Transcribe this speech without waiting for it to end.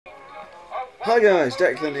Hi guys,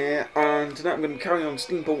 Declan here, and today I'm going to carry on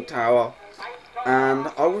Steampunk Tower, and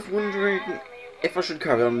I was wondering if I should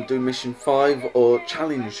carry on and do Mission 5 or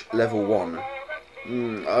Challenge Level 1.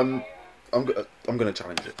 I'm going to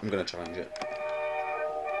challenge it,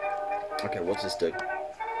 Okay, what's this do?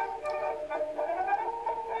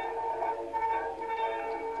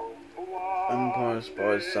 Empire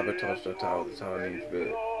spies sabotage the tower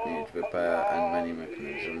needs repair, and many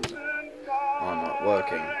mechanisms are not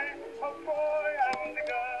working.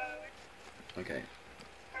 Okay.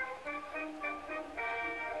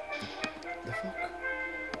 The fuck?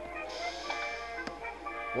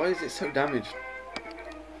 Why is it so damaged?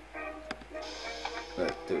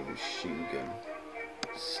 Let's do a machine gun.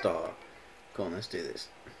 Star. Come on, let's do this.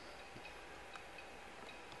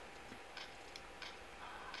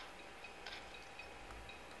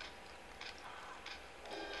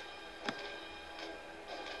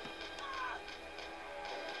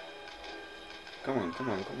 Come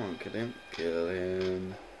on, kill him. Kill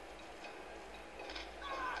him.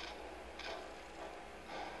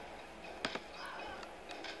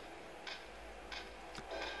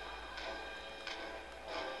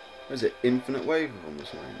 Is it infinite wave of them or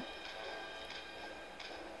something?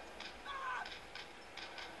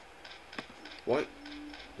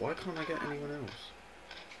 Why can't I get anyone else?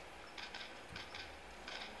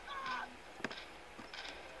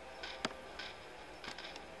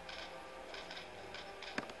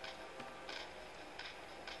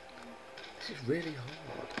 This is really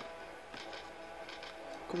hard.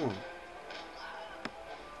 Come on.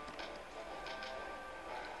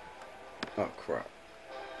 Oh crap.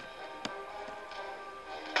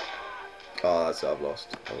 Oh, that's it, I've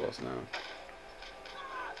lost now.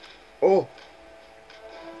 Oh!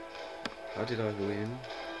 How did I win?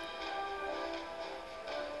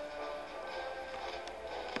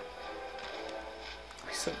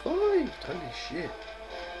 I survived! Holy shit.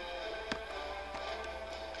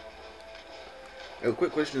 A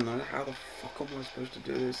quick question though, how the fuck am I supposed to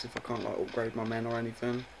do this if I can't like upgrade my men or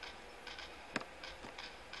anything?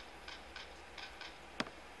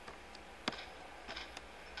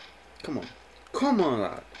 Come on. Come on,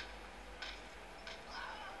 lad!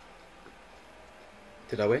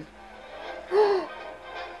 Did I win?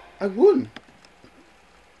 I won!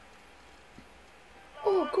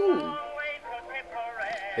 Oh, cool!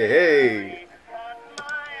 Hey!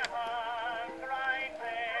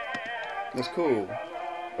 That's cool.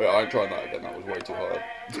 Wait, I ain't trying that again, that was way too hard.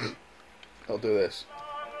 I'll do this.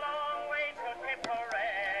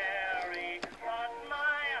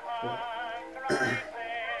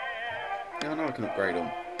 Yeah, I know I can upgrade them.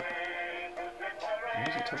 Why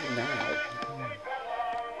is it telling me now?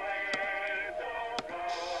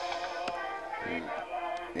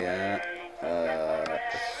 Yeah,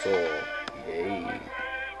 so, yay.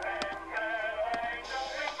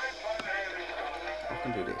 I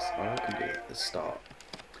can do this. I can do it at the start.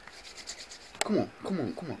 Come on,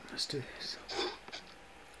 let's do this.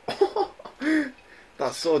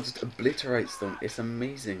 That sword just obliterates them. It's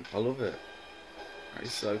amazing. I love it. That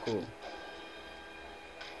is so cool.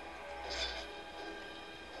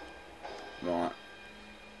 Right.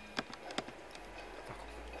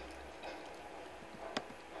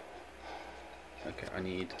 Okay, I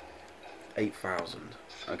need 8,000.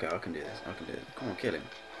 Okay, I can do this. Come on, kill him.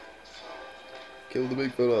 Kill the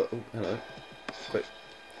big fella. Oh, hello. Quick.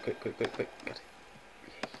 Get it.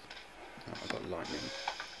 Oh, I got lightning.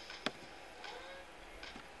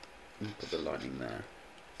 Put the lightning there.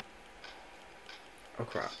 Oh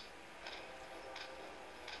crap.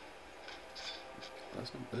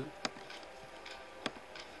 That's not good.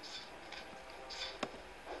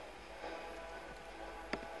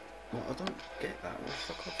 Well, I don't get that. Well,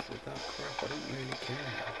 fuck off with that crap. I don't really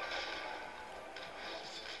care.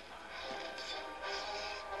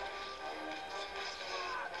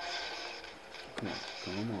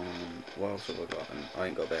 Come on. What else have I got? I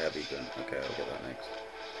ain't got the heavy gun. Okay, I'll get that next.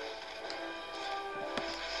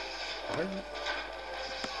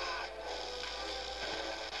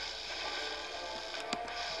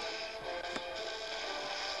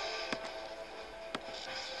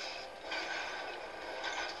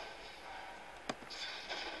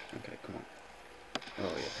 Okay, come on.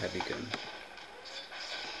 Oh yeah, heavy gun.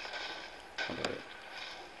 I got it.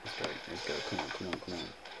 Let's go. Come on.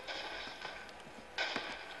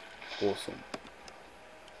 Awesome.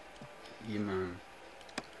 Yeah, man.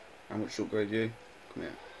 How much to upgrade you? Come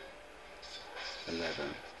here.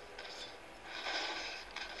 11.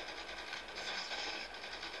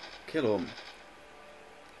 Kill him.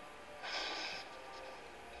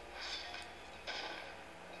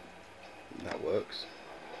 That works.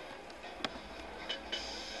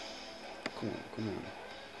 Come on, come on.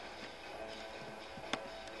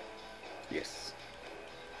 Yes.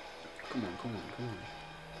 Come on, come on, come on.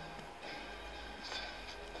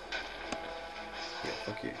 Yeah,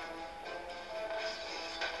 fuck you.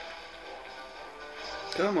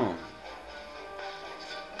 Come on.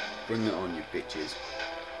 Bring it on, you bitches.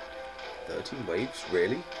 13 waves?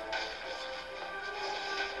 Really?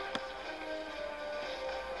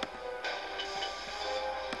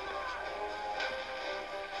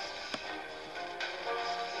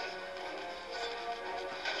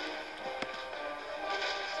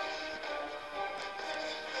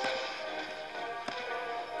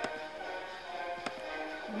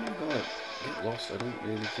 Oh my god. Get lost, I don't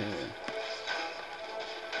really care.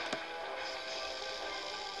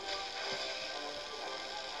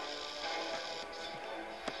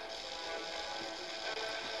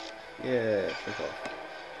 Yeah, fuck off.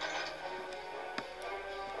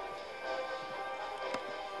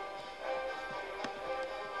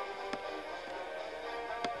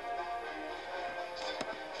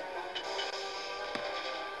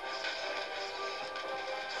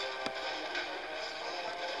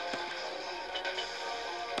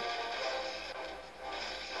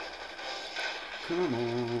 Come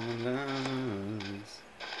on, lads.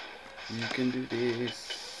 You can do this.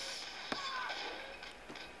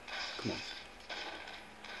 Come on.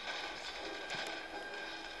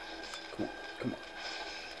 Come on, come on.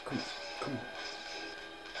 Come on, come on.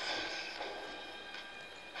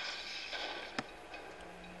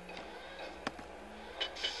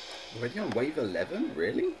 Already on wave 11?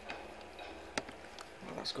 Really?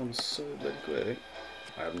 Oh, that's gone so bloody quick.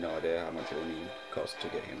 I have no idea how much it will need cost to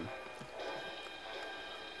get him.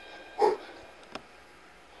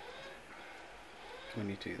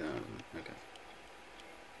 22,000. Okay.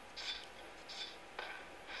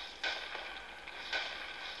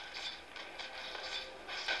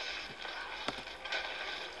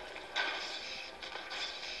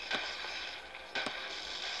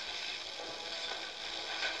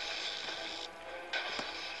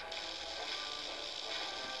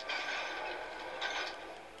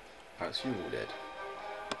 That's you all dead.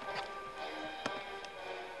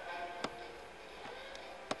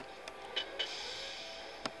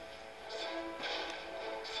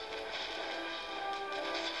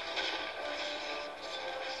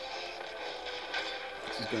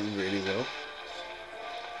 This is going really well.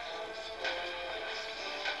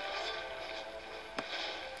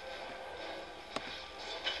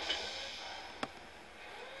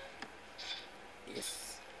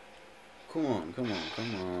 Yes. Come on, come on,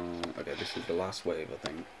 come on. Okay, this is the last wave, I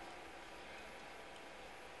think.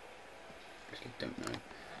 Actually, don't know.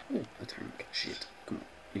 Oh, a tank. Shit. Come on.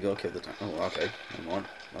 You gotta kill the tank. Oh, okay. Never mind.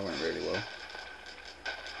 That went really well.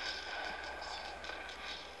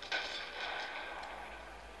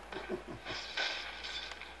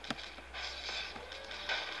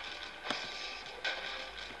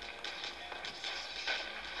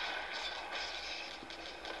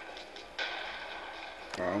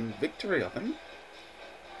 Victory, I think.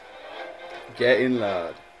 Get in,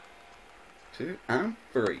 lad. 2 and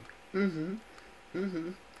 3.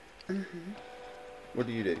 What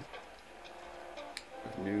do you do?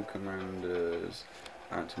 New commanders,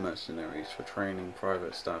 anti-mercenaries for training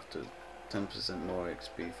private staff to 10% more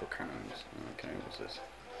XP for cannons. Okay, what's this?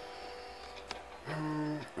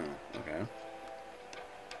 Oh, okay.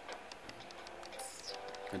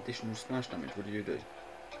 Additional splash damage, what do you do?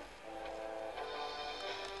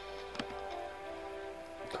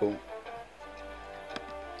 Cool.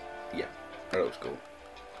 Yeah, that looks cool.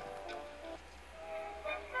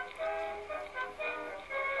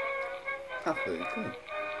 That's really cool.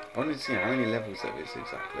 I wanted to see how many levels there is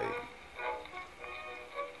exactly.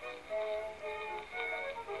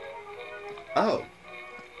 Oh!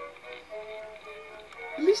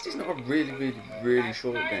 At least it's not a really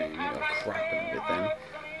short game. Crap and everything.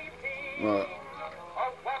 Well,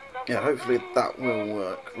 yeah, hopefully that will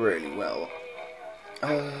work really well.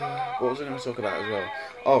 What was I going to talk about as well?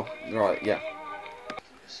 Oh, right, yeah.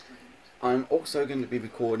 I'm also going to be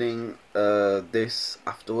recording this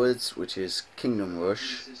afterwards, which is Kingdom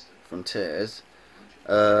Rush Frontiers.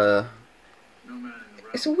 It's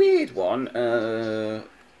a weird one.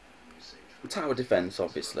 Tower defense,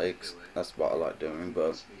 obviously, 'cause that's what I like doing.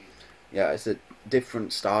 But yeah, it's a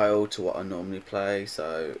different style to what I normally play,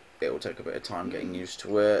 so it will take a bit of time getting used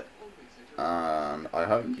to it. And I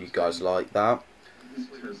hope you guys like that.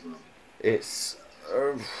 It's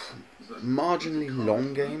a marginally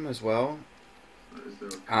long game as well.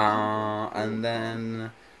 And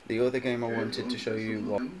then the other game I wanted to show you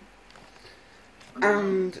was,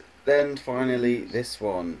 and then finally this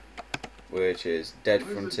one. which is Dead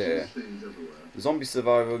Frontier. Zombie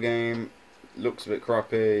survival game, looks a bit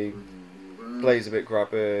crappy, plays a bit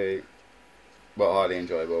crappy, but highly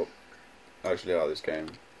enjoyable. I actually like this game.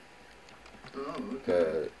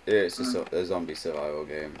 It's a zombie survival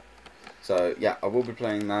game. So yeah, I will be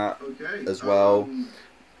playing that as well.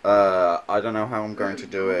 I don't know how I'm going to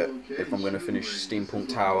do it. If I'm going to finish Steampunk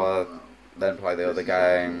Tower, then play the other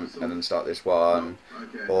game, and then start this one,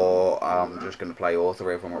 or I'm just going to play all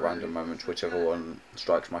three of them at random moments, whichever one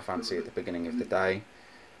strikes my fancy at the beginning of the day.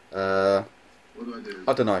 I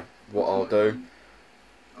don't know what I'll do,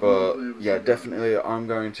 but yeah, definitely I'm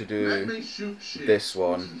going to do this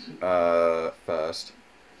one first.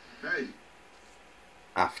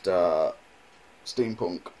 After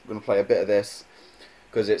Steampunk, I'm going to play a bit of this,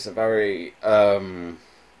 because it's a very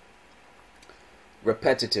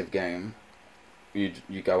repetitive game.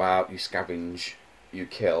 You go out, you scavenge, you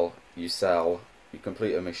kill, you sell, you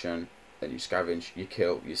complete a mission, then you scavenge, you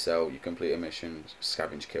kill, you sell, you complete a mission,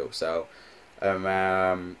 scavenge, kill, sell.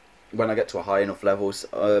 When I get to a high enough levels,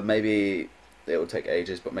 maybe it will take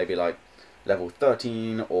ages, but maybe like level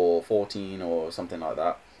 13 or 14 or something like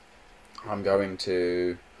that, I'm going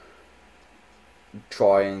to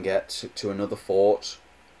try and get to another fort,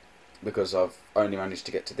 because I've only managed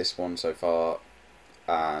to get to this one so far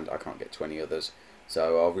and I can't get to any others.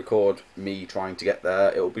 So I'll record me trying to get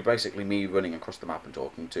there. It will be basically me running across the map and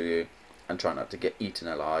talking to you and trying not to get eaten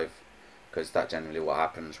alive, because that's generally what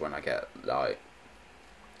happens when I get like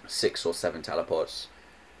 6 or 7 teleports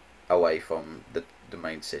away from the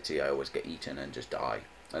main city. I always get eaten and just die,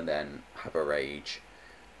 and then have a rage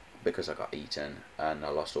because I got eaten and I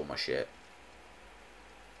lost all my shit.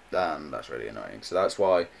 And that's really annoying. So that's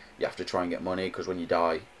why you have to try and get money, because when you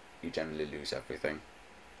die, you generally lose everything.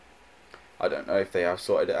 I don't know if they have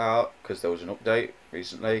sorted it out, because there was an update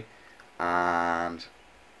recently and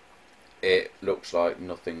it looks like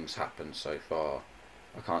nothing's happened so far.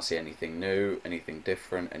 I can't see anything new, anything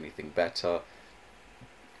different, anything better.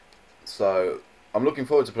 So I'm looking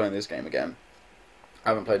forward to playing this game again. I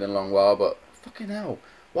haven't played in a long while, but fucking hell,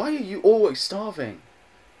 why are you always starving?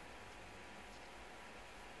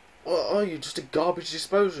 What are you, just a garbage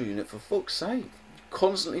disposal unit, for fuck's sake?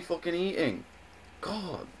 Constantly fucking eating.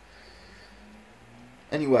 God.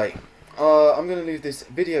 Anyway, I'm going to leave this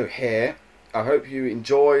video here. I hope you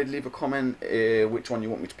enjoyed. Leave a comment which one you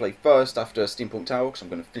want me to play first after Steampunk Tower, because I'm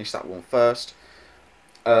going to finish that one first.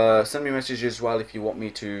 Send me messages as well if you want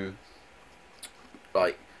me to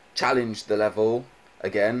like challenge the level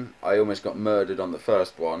again. I almost got murdered on the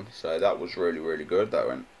first one, so that was really good. That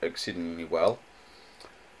went exceedingly well.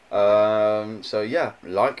 So yeah,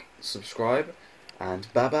 like, subscribe, and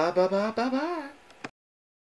bye bye.